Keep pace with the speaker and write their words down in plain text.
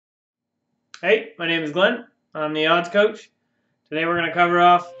Hey, my name is Glenn. I'm the odds coach. Today we're going to cover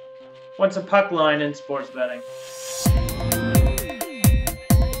off what's a puck line in sports betting.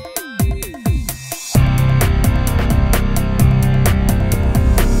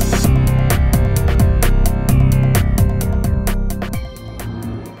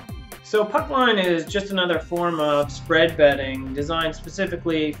 So puck line is just another form of spread betting designed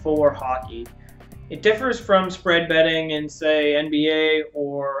specifically for hockey. It differs from spread betting in, say, NBA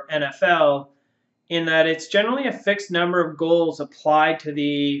or NFL in that it's generally a fixed number of goals applied to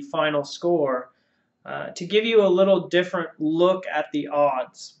the final score to give you a little different look at the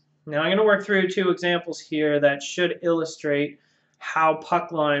odds. Now I'm going to work through two examples here that should illustrate how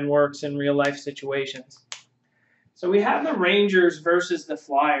puck line works in real life situations. So we have the Rangers versus the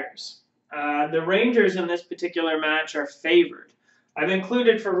Flyers. The Rangers in this particular match are favored. I've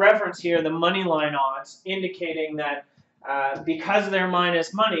included for reference here the money line odds, indicating that because they're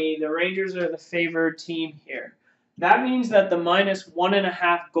minus money, the Rangers are the favored team here. That means that the minus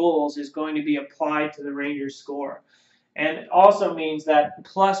 1.5 goals is going to be applied to the Rangers score. And it also means that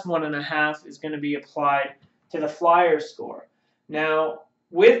plus 1.5 is going to be applied to the Flyers score. Now,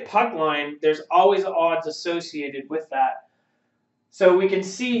 with puck line, there's always odds associated with that. So we can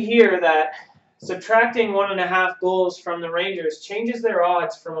see here that subtracting 1.5 goals from the Rangers changes their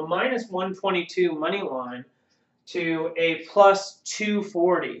odds from a minus 122 money line to a plus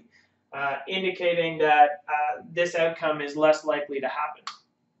 240, indicating that this outcome is less likely to happen.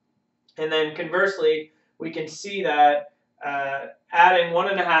 And then conversely, we can see that adding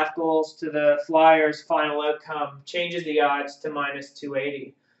 1.5 goals to the Flyers' final outcome changes the odds to minus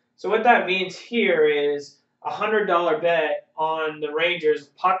 280. So what that means here is a $100 bet on the Rangers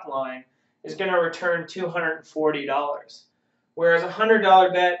puck line is going to return $240. Whereas a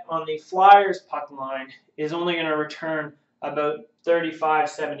 $100 bet on the Flyers puck line is only going to return about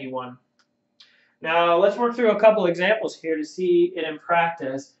 $35.71. Now let's work through a couple examples here to see it in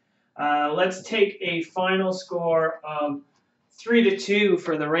practice. Let's take a final score of 3-2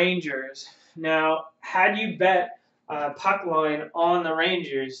 for the Rangers. Now, had you bet puck line on the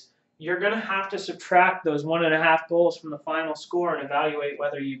Rangers, you're going to have to subtract those 1.5 goals from the final score and evaluate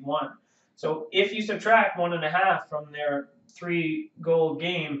whether you've won. So if you subtract 1.5 from their 3-goal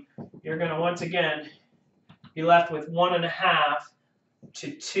game, you're going to once again be left with 1.5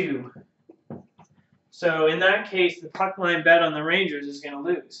 to 2. So in that case, the puck line bet on the Rangers is going to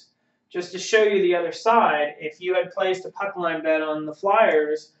lose. Just to show you the other side, if you had placed a puck line bet on the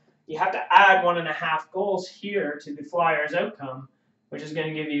Flyers, you have to add 1.5 goals here to the Flyers outcome, which is going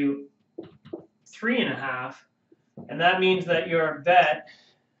to give you 3.5, and that means that your bet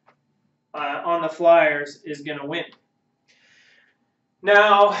on the Flyers is going to win.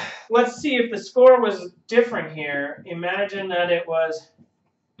 Now, let's see if the score was different here. Imagine that it was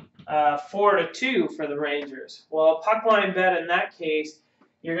 4-2 for the Rangers. Well, a puck line bet in that case,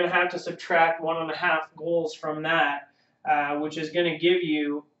 you're going to have to subtract 1.5 goals from that, which is going to give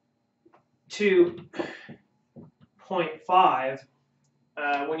you 2.5.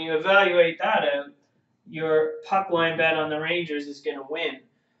 When you evaluate that out, your puck line bet on the Rangers is going to win.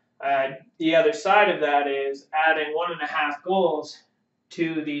 The other side of that is adding 1.5 goals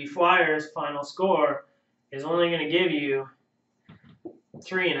to the Flyers' final score is only going to give you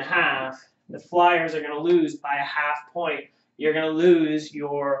 3.5. The Flyers are going to lose by a half point. You're going to lose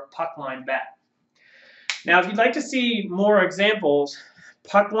your puck line bet. Now, if you'd like to see more examples,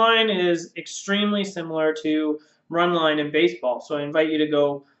 puck line is extremely similar to run line in baseball, so I invite you to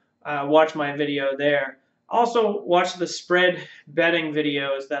go watch my video there. Also, watch the spread betting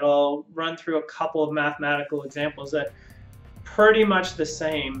videos that I'll run through a couple of mathematical examples that pretty much the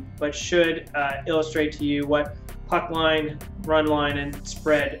same, but should illustrate to you what puck line, run line, and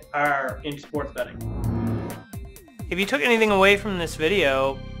spread are in sports betting. If you took anything away from this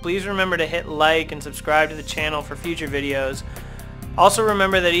video, please remember to hit like and subscribe to the channel for future videos. Also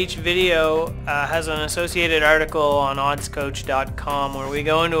remember that each video has an associated article on oddscoach.com where we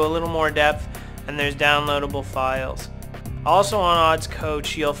go into a little more depth and there's downloadable files. Also on Odds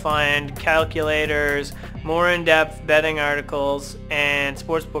Coach you'll find calculators, more in-depth betting articles, and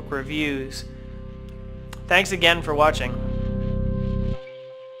sportsbook reviews. Thanks again for watching.